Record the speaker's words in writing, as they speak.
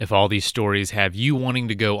If all these stories have you wanting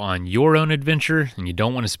to go on your own adventure and you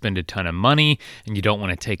don't want to spend a ton of money and you don't want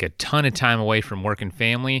to take a ton of time away from work and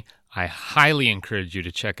family, I highly encourage you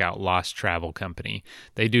to check out Lost Travel Company.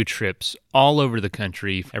 They do trips all over the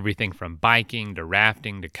country, everything from biking to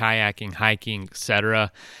rafting to kayaking, hiking,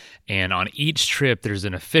 etc. And on each trip, there's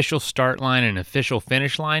an official start line and an official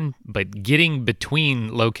finish line, but getting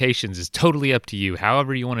between locations is totally up to you.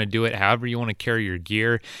 However you want to do it, however you want to carry your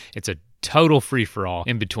gear, it's a total free-for-all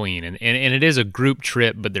in between. And it is a group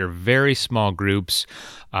trip, but they're very small groups.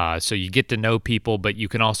 So you get to know people, but you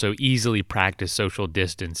can also easily practice social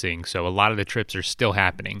distancing. So a lot of the trips are still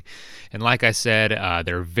happening. And like I said,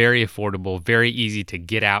 they're very affordable, very easy to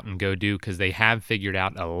get out and go do because they have figured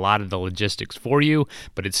out a lot of the logistics for you,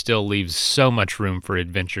 but it still leaves so much room for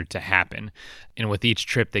adventure to happen. And with each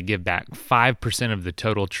trip, they give back 5% of the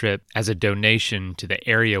total trip as a donation to the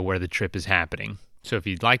area where the trip is happening. So if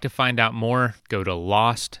you'd like to find out more, go to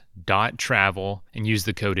lost.travel and use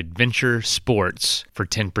the code ADVENTURESPORTS for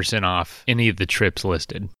 10% off any of the trips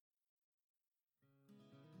listed.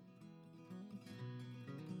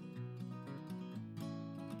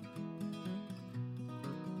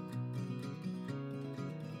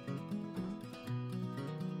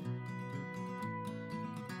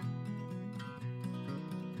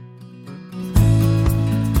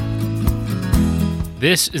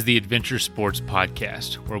 This is the Adventure Sports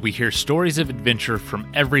Podcast, where we hear stories of adventure from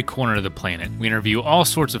every corner of the planet. We interview all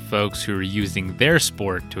sorts of folks who are using their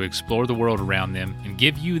sport to explore the world around them and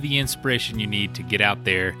give you the inspiration you need to get out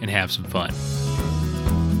there and have some fun.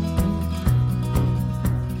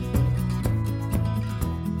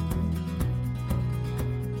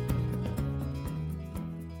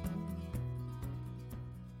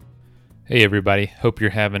 Hey everybody, hope you're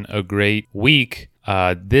having a great week.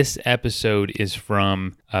 This episode is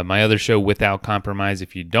from my other show, Without Compromise.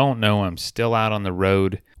 If you don't know, I'm still out on the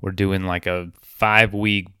road. We're doing like a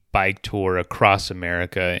 5-week bike tour across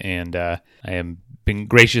America, and I am been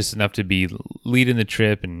gracious enough to be leading the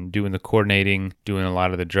trip and doing the coordinating, doing a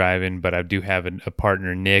lot of the driving, but I do have a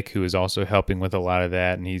partner, Nick, who is also helping with a lot of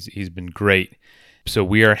that, and he's been great. So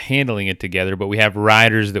we are handling it together, but we have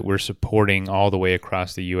riders that we're supporting all the way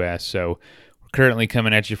across the U.S., so currently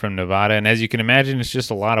coming at you from Nevada, and as you can imagine, it's just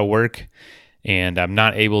a lot of work, and I'm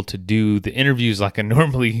not able to do the interviews like I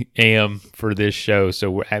normally am for this show.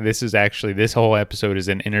 So this whole episode is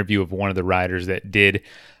an interview of one of the riders that did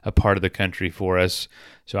a part of the country for us.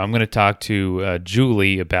 So I'm going to talk to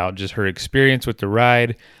Julie about just her experience with the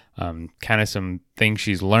ride, kind of some things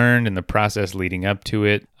she's learned in the process leading up to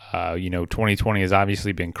it. 2020 has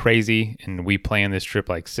obviously been crazy, and we planned this trip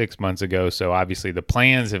like 6 months ago, so obviously the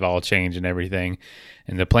plans have all changed and everything,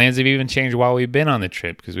 and the plans have even changed while we've been on the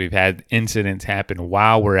trip because we've had incidents happen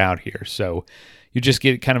while we're out here. So you just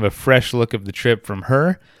get kind of a fresh look of the trip from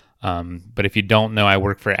her. But if you don't know, I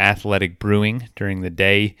work for Athletic Brewing during the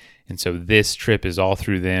day, and so this trip is all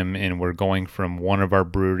through them, and we're going from one of our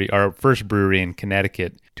first brewery in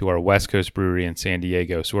Connecticut to our West Coast brewery in San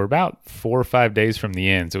Diego. So we're about 4 or 5 days from the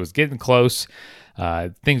end. So it's getting close.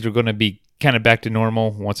 Things are going to be kind of back to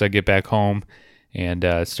normal once I get back home and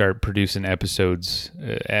start producing episodes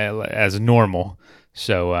as normal.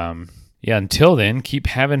 So, until then, keep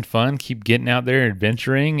having fun, keep getting out there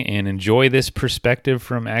adventuring, and enjoy this perspective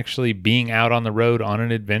from actually being out on the road on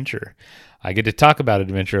an adventure. I get to talk about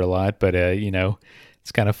adventure a lot, but,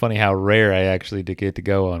 it's kind of funny how rare I actually get to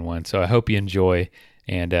go on one. So I hope you enjoy.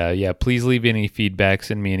 And, please leave any feedback.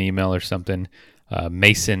 Send me an email or something,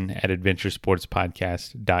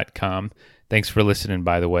 mason@adventuresportspodcast.com. Thanks for listening,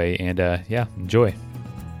 by the way. And, enjoy.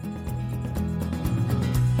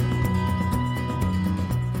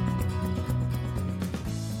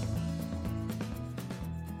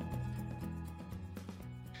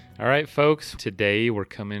 All right, folks, today we're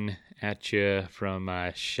coming at you from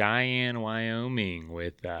Cheyenne, Wyoming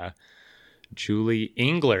with Julie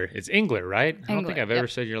Engler. It's Engler, right? I don't think I've ever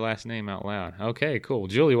said your last name out loud. Okay, cool.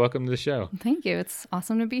 Julie, welcome to the show. Thank you. It's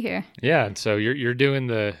awesome to be here. Yeah, and so you're doing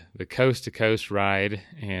the coast-to-coast ride,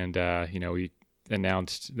 and we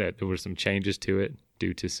announced that there were some changes to it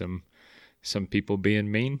due to some people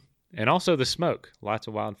being mean. And also the smoke, lots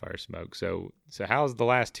of wildfire smoke. So how's the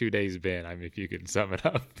last 2 days been? I mean, if you could sum it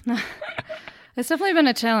up. It's definitely been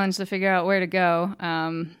a challenge to figure out where to go.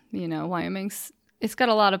 It's got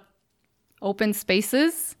a lot of open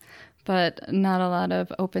spaces, but not a lot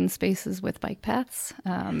of open spaces with bike paths.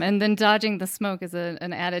 And then dodging the smoke is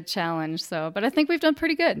an added challenge. But I think we've done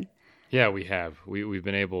pretty good. Yeah, we have. We've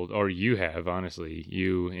been able, or you have, honestly,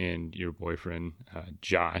 you and your boyfriend,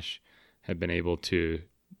 Josh, have been able to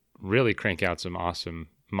really crank out some awesome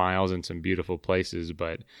miles and some beautiful places.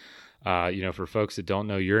 But For folks that don't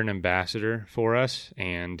know, you're an ambassador for us.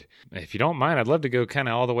 And if you don't mind, I'd love to go kind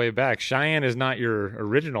of all the way back. Cheyenne is not your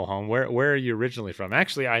original home. Where are you originally from?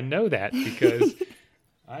 Actually, I know that because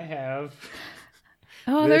I have...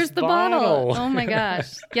 Oh, there's the bottle. Oh my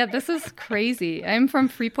gosh. Yeah, this is crazy. I'm from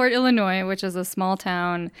Freeport, Illinois, which is a small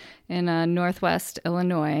town in northwest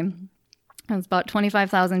Illinois. It's about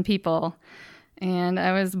 25,000 people. And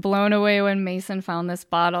I was blown away when Mason found this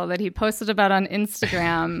bottle that he posted about on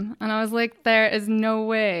Instagram. And I was like, there is no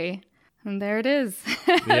way. And there it is.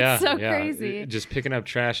 Yeah, it's so crazy. Just picking up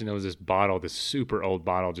trash, and there was this bottle, this super old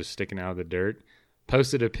bottle just sticking out of the dirt.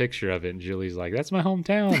 Posted a picture of it, and Julie's like, that's my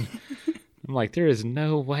hometown. I'm like, there is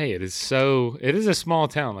no way. It is a small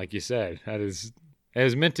town, like you said. It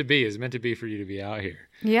was meant to be. It's meant to be for you to be out here.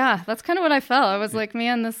 Yeah, that's kind of what I felt. I was like,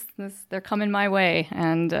 man, this they're coming my way,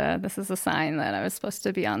 and this is a sign that I was supposed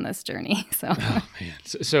to be on this journey. So, oh man.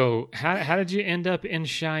 So how did you end up in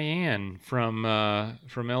Cheyenne from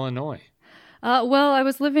Illinois? Well,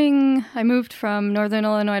 I moved from Northern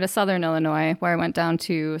Illinois to Southern Illinois, where I went down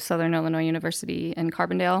to Southern Illinois University in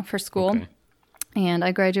Carbondale for school. Okay. And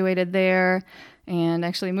I graduated there and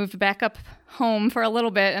actually moved back up home for a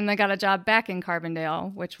little bit, and then got a job back in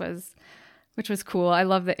Carbondale, which was cool. I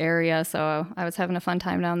love the area, so I was having a fun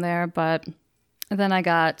time down there. But then I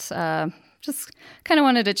got just kind of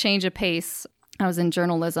wanted to change a pace. I was in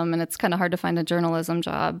journalism, and it's kind of hard to find a journalism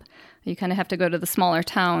job. You kind of have to go to the smaller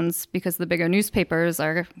towns because the bigger newspapers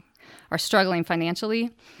are struggling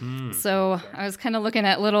financially. So I was kind of looking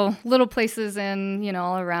at little places in,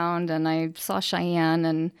 all around, and I saw Cheyenne,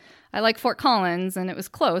 and I like Fort Collins, and it was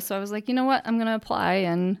close. So I was like, you know what, I'm going to apply.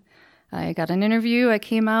 And I got an interview. I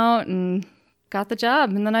came out and got the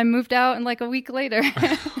job, and then I moved out and like a week later.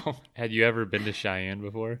 Had you ever been to Cheyenne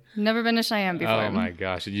before? Never been to Cheyenne before. Oh my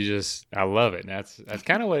gosh. I love it. That's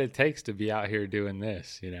kind of what it takes to be out here doing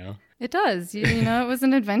this, It does. It was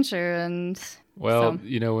an adventure. And well,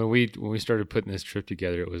 when we started putting this trip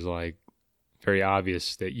together, it was like very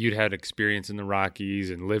obvious that you'd had experience in the Rockies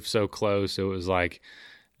and lived so close. So it was like,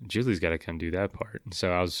 Julie's got to come do that part. And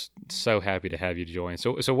so I was so happy to have you join.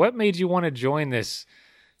 So what made you want to join this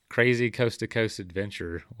crazy coast to coast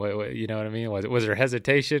adventure? What, you know what I mean? Was there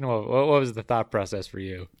hesitation? What was the thought process for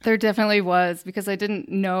you? There definitely was, because I didn't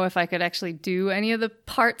know if I could actually do any of the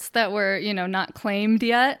parts that were, not claimed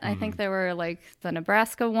yet. I think there were like the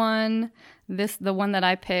Nebraska one, the one that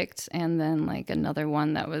I picked, and then like another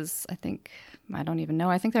one that was, I don't even know.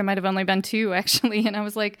 I think there might have only been two actually. And I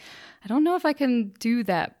was like, I don't know if I can do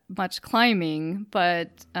that much climbing, but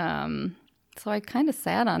so I kind of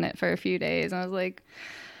sat on it for a few days, and I was like,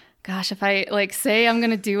 gosh, if I like say I'm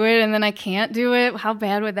going to do it and then I can't do it, how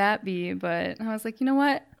bad would that be? But I was like, you know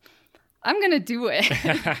what? I'm going to do it.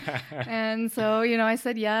 And so, I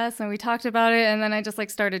said yes, and we talked about it, and then I just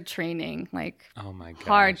like started training like, oh my gosh,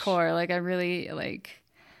 hardcore. Like I really like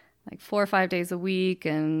 4 or 5 days a week.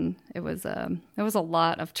 And it was a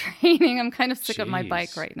lot of training. I'm kind of sick of my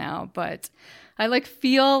bike right now, but I like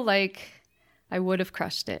feel like I would have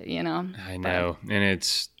crushed it, I know. And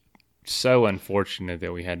it's so unfortunate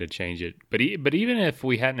that we had to change it. But even if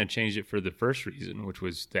we hadn't changed it for the first reason, which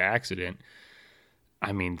was the accident,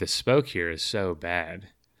 the spoke here is so bad.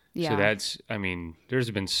 Yeah. So there's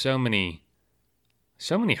been so many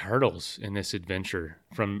hurdles in this adventure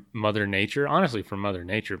from Mother Nature, honestly, from Mother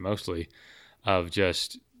Nature mostly, of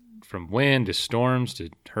just from wind to storms to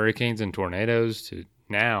hurricanes and tornadoes to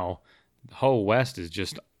now the whole West is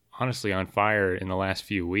just honestly on fire in the last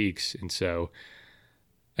few weeks. And so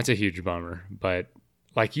that's a huge bummer. But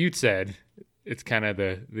like you'd said, it's kind of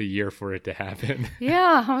the year for it to happen.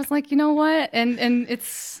 Yeah, I was like, you know what? And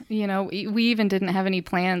it's, we even didn't have any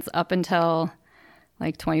plans up until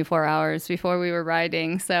like 24 hours before we were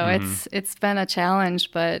riding. So it's been a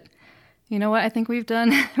challenge, but you know what? I think we've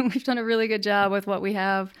done a really good job with what we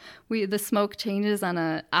have. The smoke changes on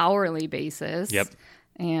an hourly basis. Yep.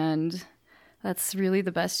 And that's really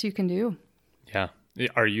the best you can do. Yeah.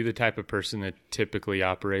 Are you the type of person that typically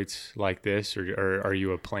operates like this, or are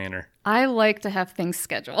you a planner? I like to have things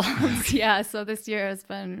scheduled. Yeah, so this year has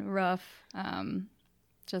been rough,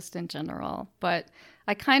 just in general. But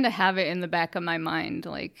I kind of have it in the back of my mind.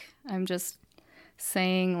 Like, I'm just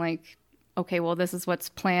saying, like, okay, well, this is what's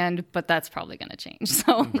planned, but that's probably going to change.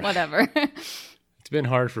 So whatever. It's been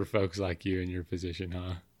hard for folks like you in your position,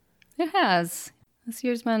 huh? It has. This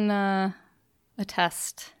year's been a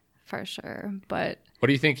test. For sure, but what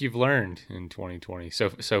do you think you've learned in 2020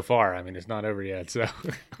 so far? It's not over yet, so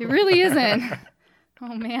it really isn't.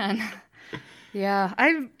 Oh man, yeah,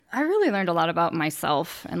 I really learned a lot about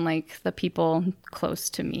myself and like the people close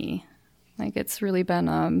to me. Like it's really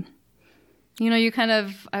been you kind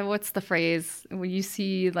of, what's the phrase? When you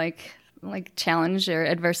see like challenge or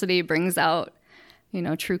adversity brings out,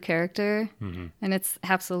 true character. Mm-hmm. And it's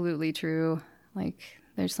absolutely true. Like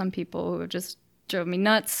there's some people who just drove me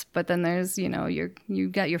nuts, but then there's, you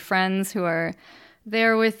got your friends who are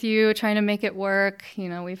there with you trying to make it work.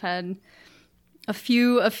 We've had a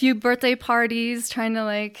few birthday parties trying to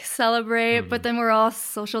like celebrate, but then we're all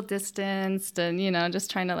social distanced and,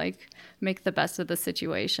 just trying to like make the best of the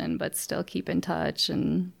situation, but still keep in touch.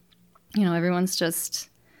 And, everyone's just,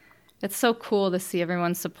 it's so cool to see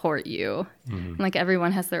everyone support you. Mm-hmm. Like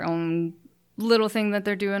everyone has their own little thing that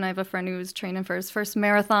they're doing. I have a friend who was training for his first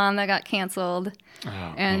marathon that got canceled,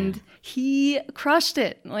 and he crushed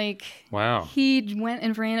it. Like, wow, he went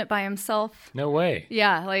and ran it by himself. No way.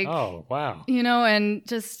 Yeah, like, oh wow, and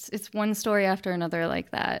just it's one story after another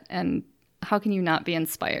like that. And how can you not be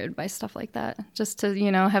inspired by stuff like that? Just to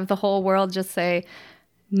have the whole world just say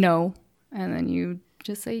no, and then you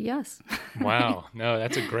just say yes. Wow, no,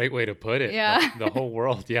 that's a great way to put it. Yeah, the whole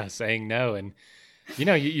world, saying no. And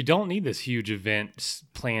you don't need this huge event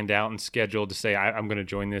planned out and scheduled to say, I'm going to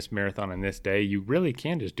join this marathon on this day. You really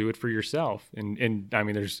can just do it for yourself. And I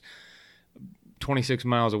mean, there's 26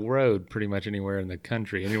 miles of road pretty much anywhere in the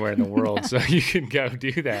country, anywhere in the world. So you can go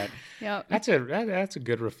do that. Yep. That's a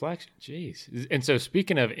good reflection. Jeez. And so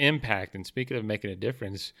speaking of impact and speaking of making a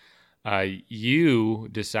difference, you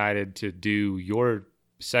decided to do your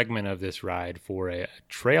segment of this ride for a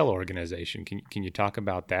trail organization. Can you talk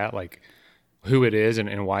about that? Like, who it is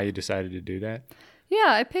and why you decided to do that? Yeah,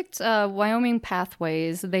 I picked Wyoming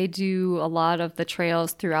Pathways. They do a lot of the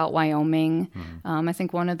trails throughout Wyoming. Mm-hmm. I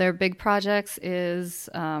think one of their big projects is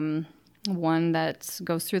one that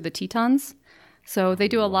goes through the Tetons. So they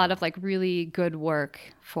do a lot of like really good work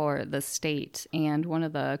for the state. And one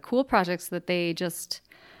of the cool projects that they just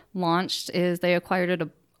launched is they acquired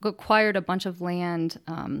a bunch of land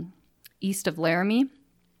east of Laramie.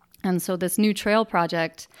 And so this new trail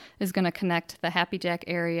project is going to connect the Happy Jack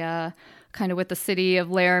area kind of with the city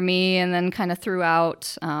of Laramie and then kind of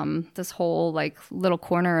throughout this whole like little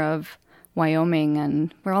corner of Wyoming.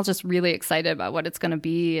 And we're all just really excited about what it's going to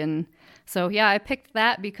be. And so, yeah, I picked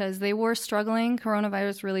that because they were struggling.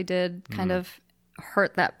 Coronavirus really did kind of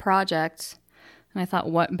hurt that project. And I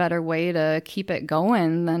thought, what better way to keep it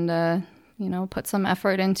going than to, put some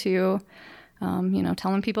effort into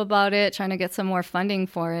telling people about it, trying to get some more funding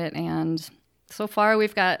for it. And so far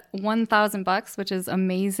we've got $1,000, which is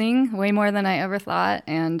amazing, way more than I ever thought.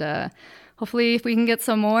 And hopefully if we can get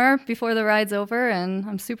some more before the ride's over, and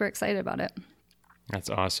I'm super excited about it. That's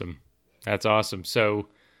awesome. So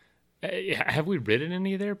have we ridden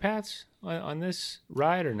any of their paths on this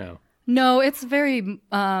ride or no? No, it's very, you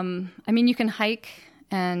can hike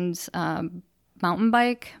and mountain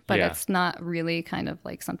bike, but it's not really kind of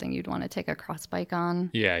like something you'd want to take a cross bike on.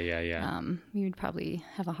 Yeah. You'd probably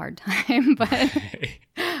have a hard time, but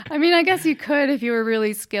I guess you could if you were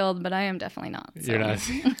really skilled, but I am definitely not. So. You're not.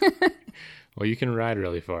 Well, you can ride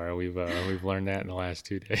really far. We've learned that in the last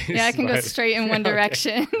 2 days. Yeah, I can go straight in one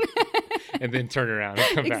direction. And then turn around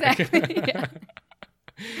and come exactly, back. Yeah.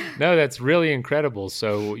 No, that's really incredible.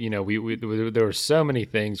 So, we there were so many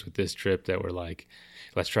things with this trip that were like,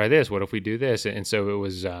 let's try this. What if we do this? And so it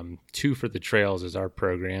was 2 for the Trails as our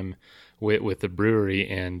program with the brewery.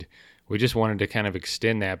 And we just wanted to kind of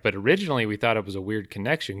extend that. But originally we thought it was a weird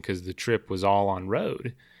connection because the trip was all on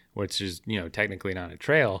road, which is, technically not a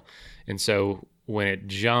trail. And so when it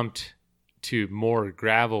jumped to more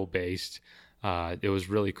gravel based, it was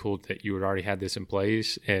really cool that you had already had this in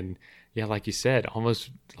place. And yeah, like you said, almost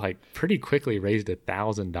like pretty quickly raised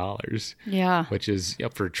 $1,000. Yeah. Which is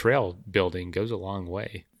for trail building goes a long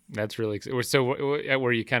way. That's really so.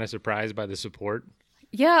 Were you kind of surprised by the support?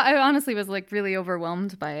 Yeah, I honestly was like really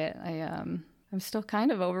overwhelmed by it. I'm still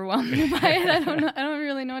kind of overwhelmed by it. I don't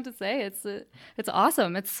really know what to say. It's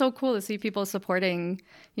awesome. It's so cool to see people supporting,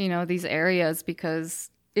 these areas because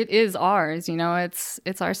it is ours.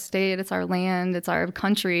 It's our state, it's our land, it's our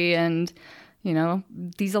country, and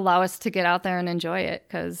these allow us to get out there and enjoy it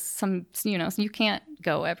because you can't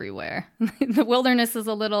go everywhere. The wilderness is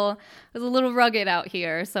a little rugged out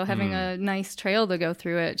here. So having a nice trail to go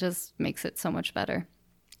through it just makes it so much better.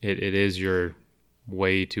 It is your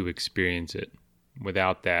way to experience it.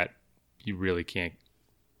 Without that, you really can't,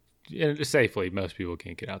 safely, most people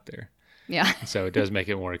can't get out there. Yeah. So it does make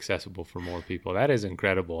it more accessible for more people. That is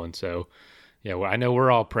incredible. And so, yeah, well, I know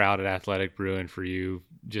we're all proud at Athletic Brewing for you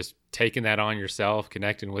just taking that on yourself,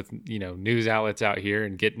 connecting with, news outlets out here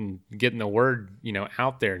and getting the word,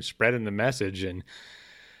 out there and spreading the message and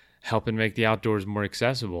helping make the outdoors more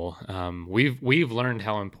accessible. We've learned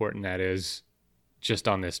how important that is just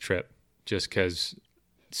on this trip. just because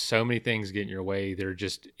so many things get in your way. There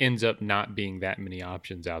just ends up not being that many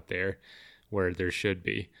options out there where there should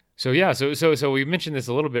be. So yeah, so we mentioned this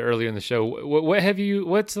a little bit earlier in the show.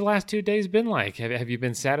 What's the last 2 days been like? Have you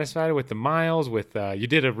been satisfied with the miles? You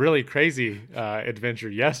did a really crazy adventure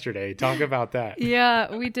yesterday. Talk about that.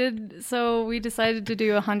 Yeah, we did. So we decided to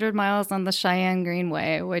do 100 miles on the Cheyenne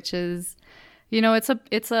Greenway, which is,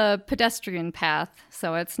 it's a pedestrian path,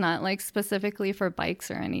 so it's not like specifically for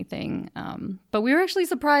bikes or anything. But we were actually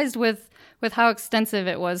surprised with how extensive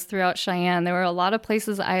it was throughout Cheyenne. There were a lot of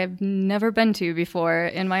places I have never been to before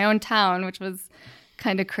in my own town, which was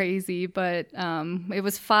kind of crazy. But it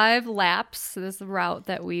was 5 laps, this route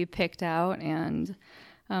that we picked out, and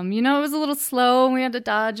it was a little slow. We had to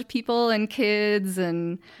dodge people and kids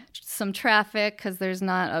and some traffic because there's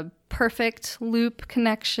not a perfect loop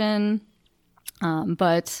connection.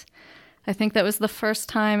 But I think that was the first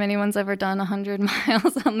time anyone's ever done 100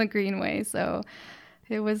 miles on the Greenway. So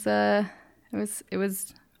it was a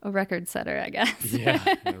record setter, I guess. Yeah.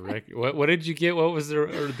 What did you get? What was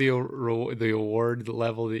the award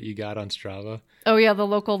level that you got on Strava? Oh yeah, the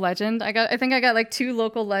local legend. I think I got like 2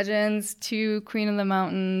 local legends, 2 Queen of the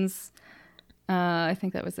Mountains. I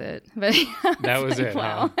think that was it. But that was it.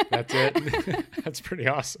 Wow. Huh? That's it. That's pretty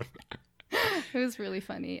awesome. It was really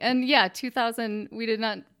funny. And yeah, 2,000, we did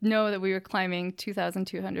not know that we were climbing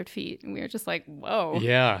 2,200 feet. And we were just like, whoa.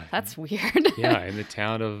 Yeah. That's weird. Yeah, in the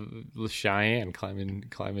town of Cheyenne,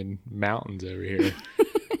 climbing mountains over here.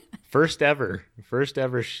 First ever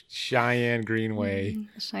Cheyenne Greenway.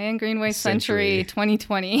 Cheyenne Greenway Century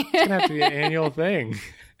 2020. It's going to have to be an annual thing.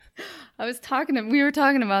 We were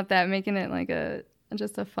talking about that, making it like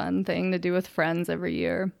just a fun thing to do with friends every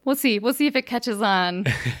year. We'll see if it catches on.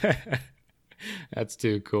 That's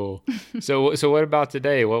too cool. So what about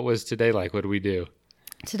today? What was today like? What did we do?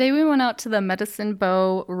 Today we went out to the Medicine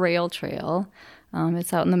Bow Rail Trail.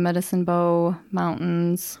 It's out in the Medicine Bow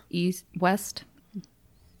Mountains, west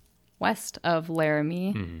of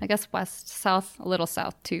Laramie. I guess west, south, a little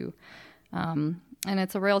south too. And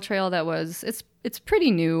it's a rail trail that it's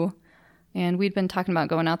pretty new. And we'd been talking about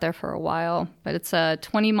going out there for a while, but it's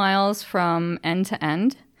 20 miles from end to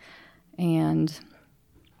end. And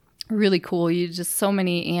really cool. Just so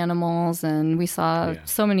many animals, and we saw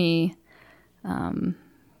so many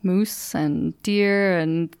moose and deer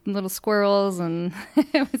and little squirrels, and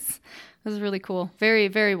it was really cool. Very,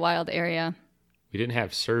 very wild area. We didn't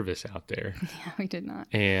have service out there. Yeah, we did not.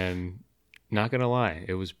 And not gonna lie,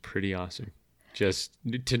 it was pretty awesome. Just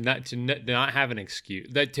to not have an excuse,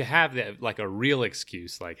 to have that like a real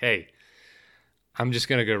excuse, like, hey, I'm just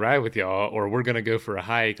going to go ride with y'all, or we're going to go for a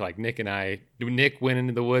hike. Like Nick went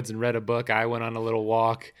into the woods and read a book. I went on a little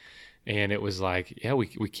walk, and it was like, yeah, we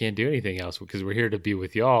can't do anything else because we're here to be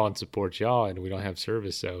with y'all and support y'all, and we don't have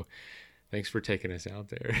service. So thanks for taking us out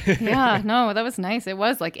there. Yeah, no, that was nice. It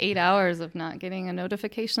was like 8 hours of not getting a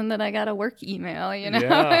notification that I got a work email,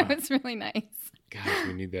 Yeah. It was really nice. Gosh,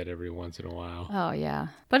 we need that every once in a while. Oh, yeah.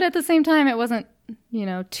 But at the same time, it wasn't,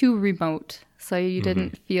 too remote. So you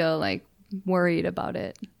didn't feel like worried about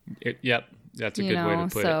it. Yep, that's a good way to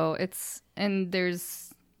put it.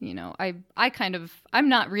 There's, I'm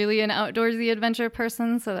not really an outdoorsy adventure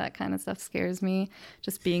person, so that kind of stuff scares me.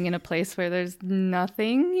 Just being in a place where there's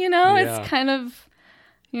nothing, it's kind of,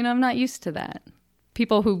 I'm not used to that.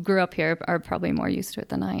 People who grew up here are probably more used to it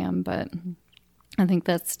than I am, but I think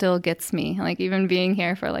that still gets me. Like, even being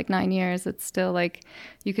here for like 9 years, it's still like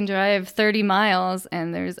you can drive 30 miles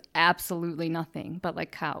and there's absolutely nothing but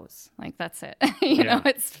like cows. Like, that's it.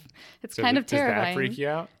 It's so kind of terrifying. Does that freak you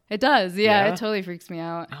out? It does. Yeah, it totally freaks me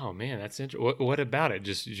out. Oh man, that's interesting. What about it?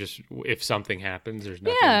 Just if something happens, there's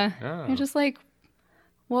nothing. Yeah. Oh. You're just like,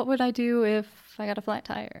 what would I do if I got a flat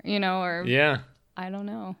tire? Or yeah. I don't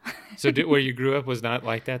know. So where you grew up was not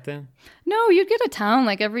like that then? No, you'd get a town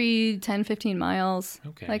like every 10, 15 miles.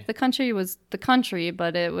 Okay. Like the country was the country,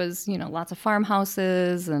 but it was, lots of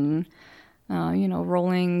farmhouses and,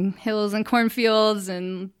 rolling hills and cornfields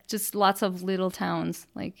and just lots of little towns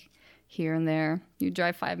like here and there. You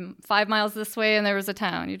drive 5 miles this way and there was a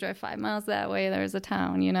town. You drive 5 miles that way, there was a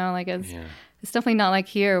town, it's definitely not like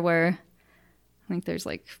here where I think there's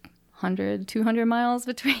like 100, 200 miles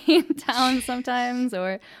between towns sometimes,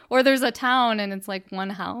 or there's a town and it's like one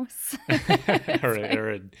house. or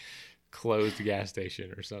a closed gas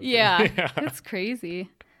station or something. Yeah. It's crazy.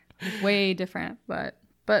 Way different, but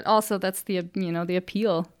also that's the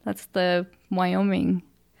appeal. That's the Wyoming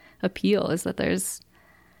appeal, is that there's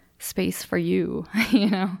space for you,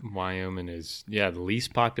 Wyoming is the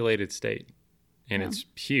least populated state, and it's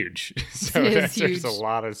huge. So huge. There's a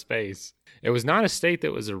lot of space. It was not a state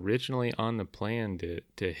that was originally on the plan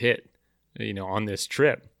to hit on this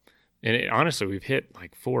trip. And honestly, we've hit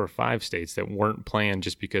like 4 or 5 states that weren't planned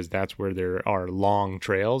just because that's where there are long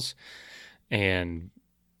trails. And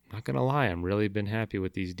I'm not going to lie, I'm really been happy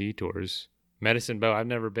with these detours. Medicine Bow, I've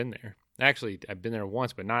never been there. Actually, I've been there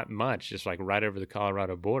once, but not much, just like right over the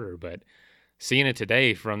Colorado border. But seeing it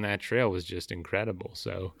today from that trail was just incredible.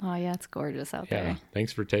 So, oh yeah, it's gorgeous out there.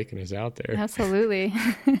 Thanks for taking us out there. Absolutely.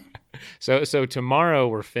 So tomorrow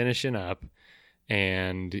we're finishing up,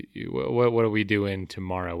 and what are we doing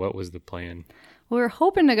tomorrow? What was the plan? We were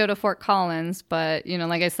hoping to go to Fort Collins, but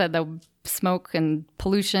like I said, the smoke and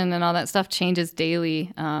pollution and all that stuff changes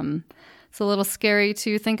daily. It's a little scary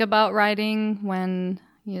to think about riding when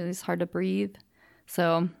it's hard to breathe.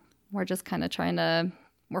 So we're just kind of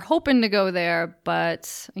we're hoping to go there,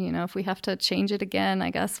 but if we have to change it again,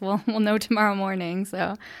 I guess we'll know tomorrow morning.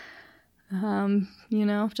 So,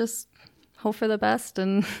 just hope for the best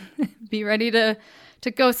and be ready to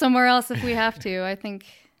go somewhere else if we have to. I think,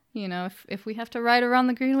 if we have to ride around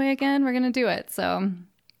the Greenway again, we're going to do it. So.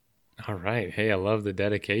 All right. Hey, I love the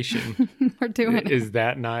dedication. We're doing it. Is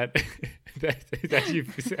that not that you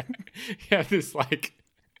have this like,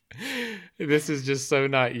 this is just so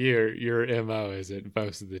not your MO, is it,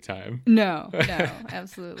 most of the time? No,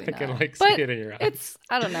 absolutely not. I can see it in your eyes.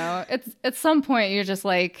 I don't know. It's at some point you're just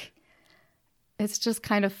like, it's just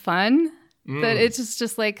kind of fun that it's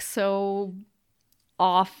just like so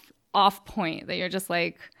off point that you're just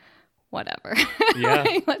like, whatever. Yeah.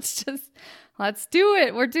 Let's do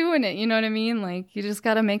it. We're doing it. You know what I mean? Like, you just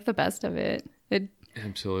got to make the best of it.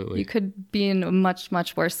 Absolutely. You could be in a much,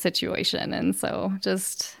 much worse situation. And so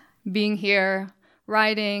just being here,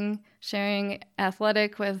 riding, sharing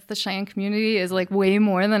athletic with the Cheyenne community is like way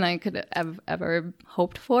more than I could have ever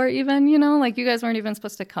hoped for even, like you guys weren't even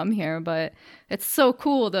supposed to come here, but it's so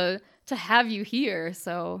cool to have you here.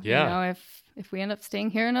 So, yeah. If we end up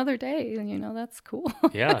staying here another day, that's cool.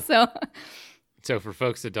 Yeah. So for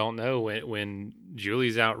folks that don't know, when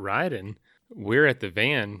Julie's out riding, we're at the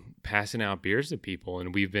van passing out beers to people,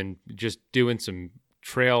 and we've been just doing some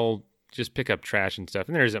trail, just pick up trash and stuff.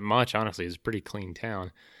 And there isn't much, honestly. It's a pretty clean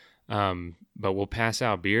town. But we'll pass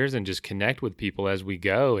out beers and just connect with people as we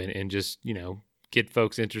go and just, get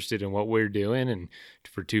folks interested in what we're doing and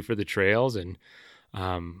for the trails. And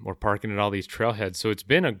we're parking at all these trailheads. So it's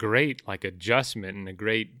been a great adjustment and a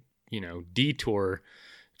great, detour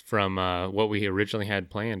from what we originally had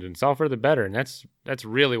planned, and it's all for the better. And that's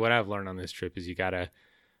really what I've learned on this trip is you gotta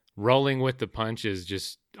rolling with the punches.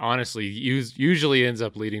 Just honestly, usually ends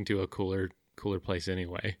up leading to a cooler place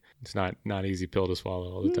anyway. It's not easy pill to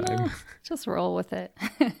swallow all the time. No, just roll with it.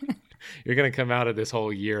 You're gonna come out of this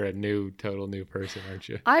whole year a total new person, aren't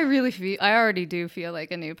you? I already do feel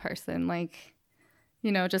like a new person. Like,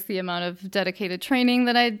 just the amount of dedicated training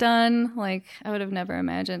that I'd done, like I would have never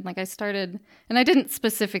imagined. Like I started, and I didn't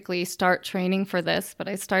specifically start training for this, but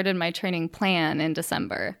I started my training plan in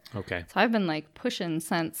December. Okay. So I've been pushing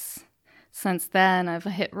since then. I've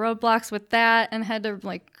hit roadblocks with that and had to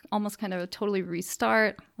almost kind of totally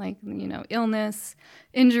restart, illness,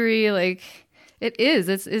 injury,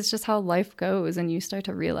 it's just how life goes. And you start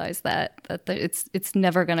to realize that it's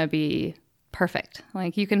never going to be perfect.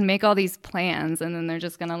 Like you can make all these plans and then they're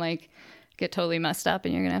just gonna get totally messed up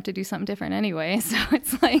and you're gonna have to do something different anyway. So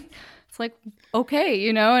it's like okay,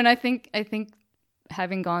 and I think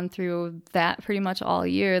having gone through that pretty much all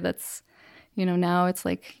year, that's now it's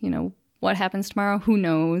what happens tomorrow, who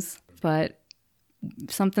knows, but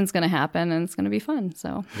something's gonna happen and it's gonna be fun.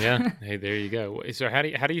 So yeah. Hey, there you go. So how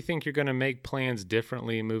do you think you're gonna make plans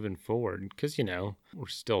differently moving forward? Because we're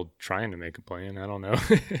still trying to make a plan. I don't know.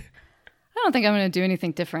 I don't think I'm going to do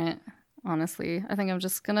anything different, honestly. I think I'm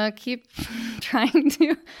just going to keep trying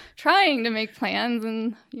to make plans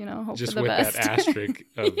and, hope just for the best. Just with that asterisk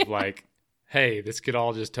of hey, this could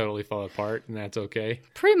all just totally fall apart and that's okay.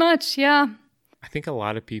 Pretty much, yeah. I think a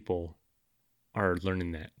lot of people are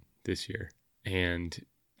learning that this year. And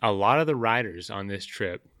a lot of the riders on this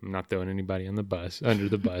trip, I'm not throwing anybody under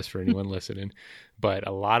the bus for anyone listening, but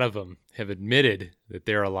a lot of them have admitted that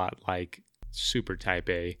they're a lot like super type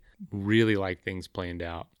A, really like things planned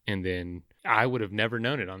out. And then I would have never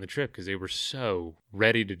known it on the trip because they were so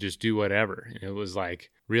ready to just do whatever. And it was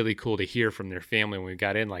really cool to hear from their family when we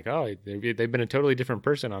got in, oh, they've been a totally different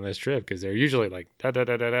person on this trip because they're usually da da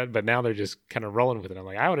da da da, but now they're just kind of rolling with it. I'm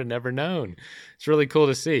I would have never known. It's really cool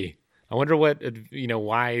to see. I wonder what,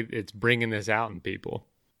 why it's bringing this out in people.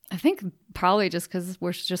 I think probably just because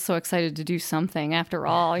we're just so excited to do something after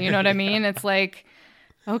all. You know what I mean? It's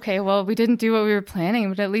okay, well, we didn't do what we were planning,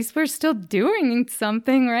 but at least we're still doing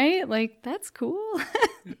something, right? That's cool.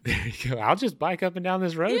 There you go. I'll just bike up and down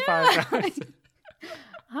this road 5 times.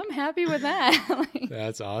 I'm happy with that. Like,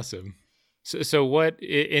 That's awesome. So what,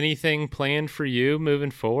 anything planned for you moving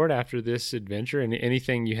forward after this adventure, and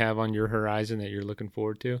anything you have on your horizon that you're looking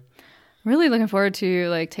forward to? really looking forward to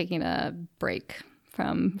like taking a break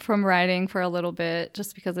from riding for a little bit,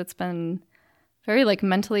 just because it's been very like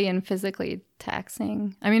mentally and physically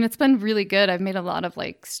taxing. I mean, it's been really good. I've made a lot of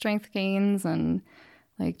like strength gains and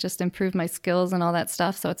like just improved my skills and all that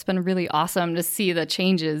stuff. So it's been really awesome to see the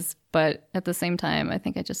changes. But at the same time, I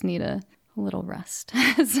think I just need a little rest.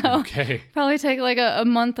 So probably take like a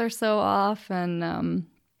month or so off. And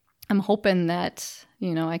I'm hoping that,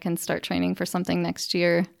 you know, I can start training for something next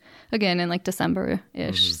year again in like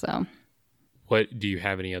December-ish. So what, do you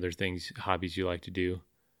have any other hobbies you like to do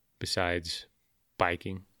besides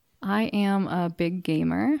biking? I am a big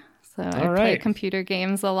gamer. So I play computer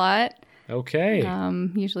games a lot. Okay.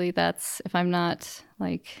 Usually that's if I'm not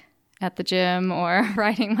like at the gym or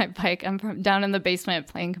riding my bike, I'm down in the basement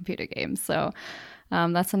playing computer games. So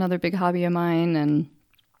that's another big hobby of mine. And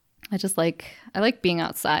I like being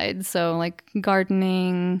outside. So like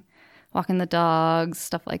gardening, walking the dogs,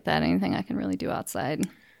 stuff like that. Anything I can really do outside.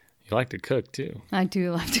 You like to cook too. I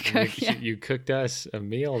do love to cook. You cooked us a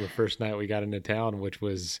meal the first night we got into town, which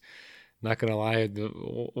was, not going to lie,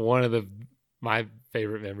 one of my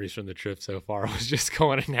favorite memories from the trip so far was just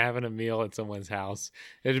going and having a meal at someone's house.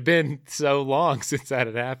 It had been so long since that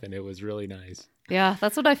had happened. It was really nice. Yeah,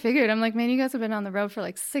 that's what I figured. I'm like, man, you guys have been on the road for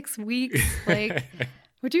like 6 weeks. Like,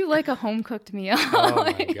 would you like a home-cooked meal?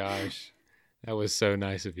 Oh my gosh. That was so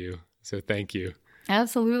nice of you. So thank you.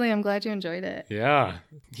 Absolutely. I'm glad you enjoyed it. Yeah.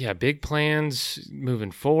 Yeah. Big plans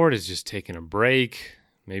moving forward is just taking a break,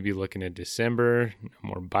 maybe looking at December, no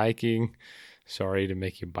more biking. Sorry to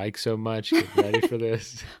make you bike so much. Get ready for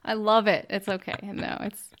this. I love it. It's okay. No,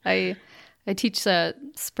 I teach a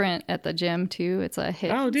sprint at the gym too. It's a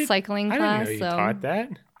HIIT cycling class. I didn't know you taught that.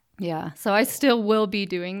 Yeah. So I still will be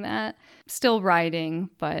doing that. Still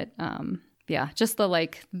riding, but yeah, just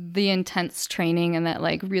the intense training and that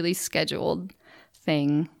like really scheduled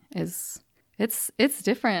thing is it's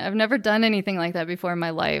different. I've never done anything like that before in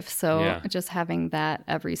my life. So just having that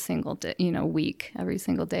every single day, week, every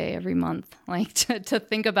single day, every month, like to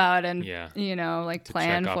think about and, like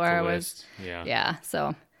plan for was,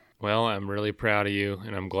 So. Well, I'm really proud of you,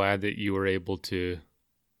 and I'm glad that you were able to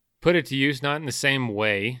put it to use, not in the same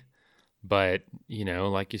way, but,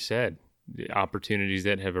 like you said, the opportunities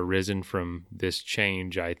that have arisen from this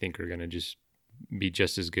change, I think are going to just be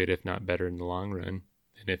just as good, if not better in the long run.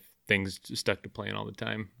 And if things stuck to plan all the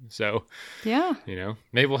time. So,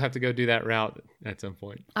 maybe we'll have to go do that route at some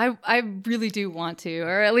point. I really do want to,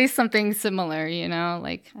 or at least something similar,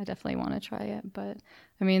 like I definitely want to try it. But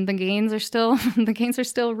I mean, the gains are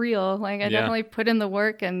still real. Like I definitely put in the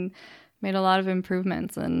work and made a lot of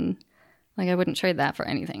improvements, and like I wouldn't trade that for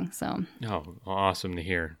anything. So awesome to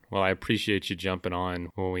hear. Well, I appreciate you jumping on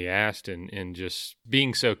when we asked and just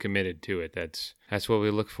being so committed to it. That's what we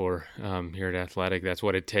look for here at Athletic. That's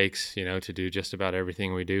what it takes, to do just about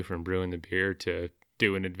everything we do, from brewing the beer to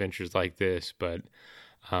doing adventures like this. But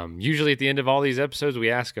usually at the end of all these episodes, we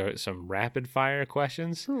ask some rapid fire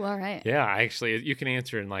questions. Ooh, all right. Yeah, actually, you can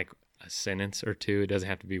answer in like a sentence or two. It doesn't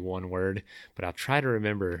have to be one word, but I'll try to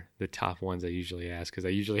remember the top ones I usually ask, because I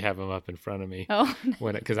usually have them up in front of me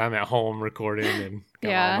because I'm at home recording and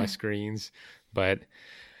got all my screens. But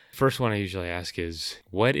first one I usually ask is,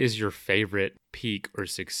 what is your favorite peak or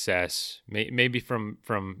success? Maybe from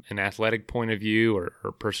an athletic point of view or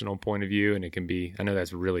personal point of view, and it can be, I know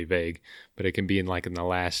that's really vague, but it can be in the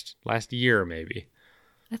last year maybe.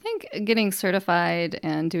 I think getting certified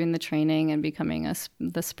and doing the training and becoming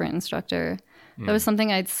the sprint instructor, that was something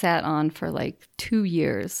I'd sat on for like 2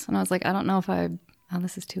 years. And I was like, I don't know if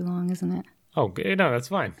this is too long, isn't it? Oh, no, that's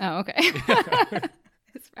fine. Oh, okay.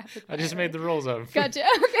 It's rapid fire. I just made the rules up. Gotcha.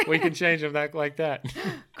 Okay. We can change them like that.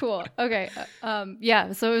 Cool. Okay.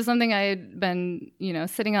 So it was something I had been,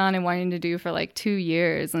 sitting on and wanting to do for like 2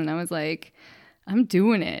 years. And I was like, I'm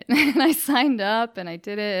doing it. And I signed up and I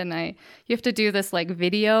did it. And you have to do this like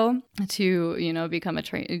video to,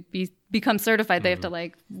 become certified. They have to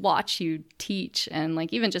like watch you teach. And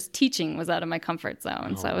like even just teaching was out of my comfort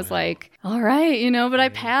zone. So I was like, all right, but I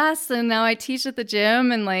passed and now I teach at the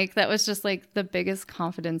gym. And like, that was just like the biggest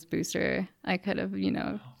confidence booster I could have,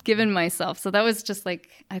 given myself. So that was just like,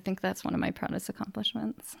 I think that's one of my proudest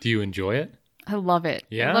accomplishments. Do you enjoy it? I love it.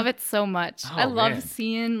 Yeah. I love it so much. I love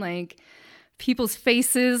seeing like people's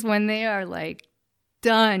faces when they are like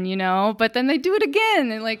done, but then they do it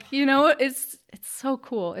again. And like, it's so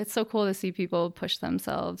cool. It's so cool to see people push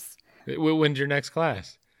themselves. When's your next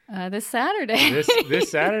class? This Saturday.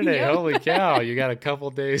 This Saturday. Yep. Holy cow. You got a couple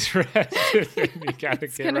days rest. You got to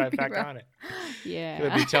get right back rough. on it. Yeah.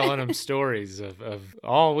 Going to be telling them stories of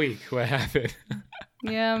all week what happened.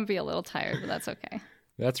 Yeah, I'm going to be a little tired, but that's okay.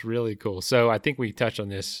 That's really cool. So I think we touched on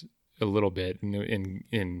this a little bit,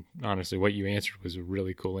 and honestly, what you answered was a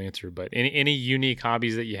really cool answer. But any unique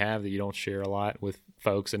hobbies that you have that you don't share a lot with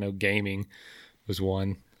folks? I know gaming was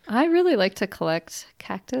one. I really like to collect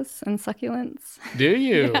cactus and succulents. Do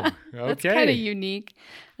you? Yeah, Okay. That's kind of unique.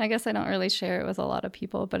 I guess I don't really share it with a lot of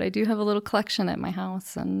people, but I do have a little collection at my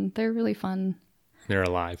house, and they're really fun. They're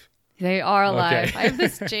alive. They are alive. Okay. I have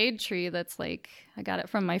this jade tree that's like, I got it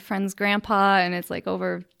from my friend's grandpa, and it's like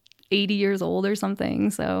over 80 years old or something.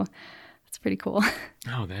 So it's pretty cool.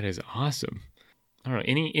 Oh, that is awesome. I don't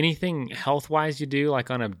know. Anything health-wise you do, like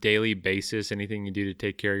on a daily basis, anything you do to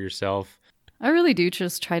take care of yourself? I really do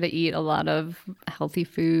just try to eat a lot of healthy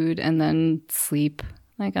food and then sleep.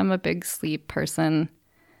 Like, I'm a big sleep person.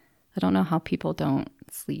 I don't know how people don't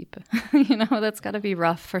sleep. That's got to be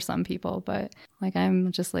rough for some people. But like,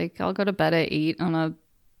 I'm just like, I'll go to bed at 8 on a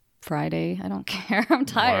Friday. I don't care. I'm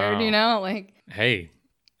tired, Wow. Like, Hey,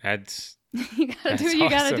 that's you got to do what you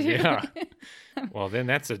got to awesome. do. Yeah. Well, then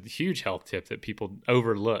that's a huge health tip that people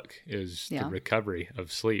overlook is the Yeah. recovery of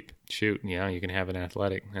sleep. Shoot, you can have an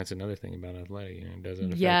athletic. That's another thing about athletic. It doesn't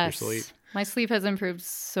affect Yes. your sleep. My sleep has improved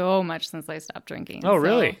so much since I stopped drinking. Oh, So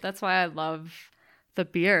really? that's why I love the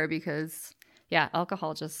beer because, yeah,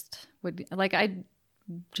 alcohol just would, like, I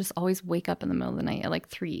just always wake up in the middle of the night at like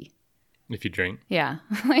 3. If you drink. Yeah.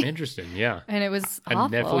 Like, Interesting, yeah. and it was I awful.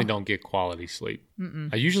 definitely don't get quality sleep.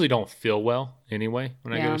 I usually don't feel well anyway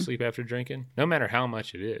when I go Yeah. to sleep after drinking, no matter how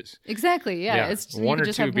much it is. Exactly. Yeah. It's one you or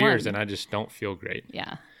just two have beers one. and I just don't feel great.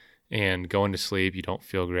 Yeah. And going to sleep, you don't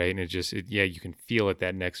feel great, and you can feel it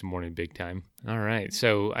that next morning big time. All right,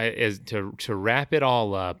 so to wrap it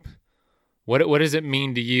all up, what does it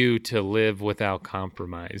mean to you to live without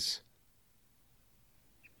compromise?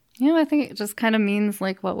 I think it just kind of means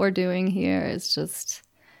like what we're doing here is just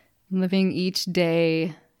living each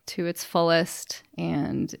day to its fullest.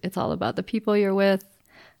 And it's all about the people you're with.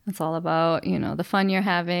 It's all about, the fun you're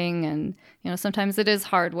having. And, sometimes it is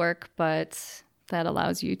hard work, but that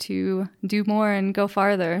allows you to do more and go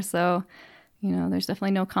farther. So, there's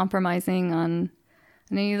definitely no compromising on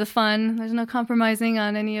any of the fun. There's no compromising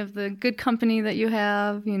on any of the good company that you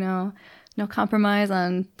have, no compromise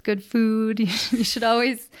on good food. You should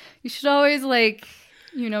always like,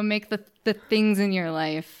 make the things in your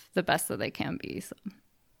life the best that they can be. So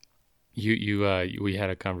We had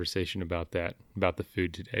a conversation about the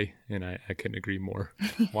food today, and I couldn't agree more.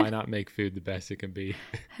 Why not make food the best it can be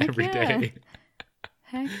every day?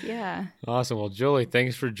 Heck yeah. Awesome. Well, Julie,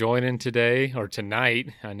 thanks for joining today or tonight.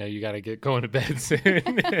 I know you got to get going to bed soon.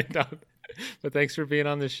 But thanks for being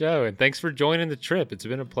on the show, and thanks for joining the trip. It's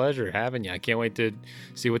been a pleasure having you. I can't wait to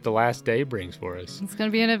see what the last day brings for us. It's going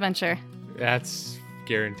to be an adventure. That's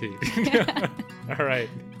guaranteed. All right.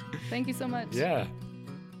 Thank you so much. Yeah.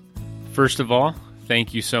 First of all,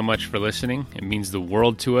 thank you so much for listening. It means the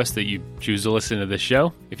world to us that you choose to listen to this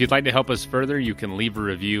show. If you'd like to help us further, you can leave a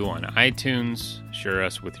review on iTunes, share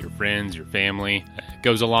us with your friends, your family. It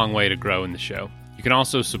goes a long way to growing the show. You can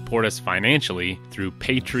also support us financially through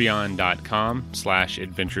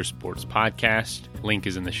patreon.com/adventuresportspodcast. Link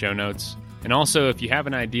is in the show notes. And also, if you have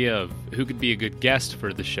an idea of who could be a good guest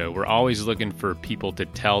for the show, we're always looking for people to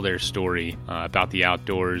tell their story about the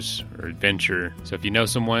outdoors or adventure. So if you know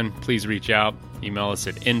someone, please reach out. Email us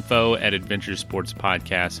at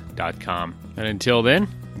info@adventuresportspodcast.com. And until then,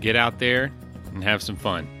 get out there and have some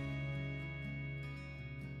fun.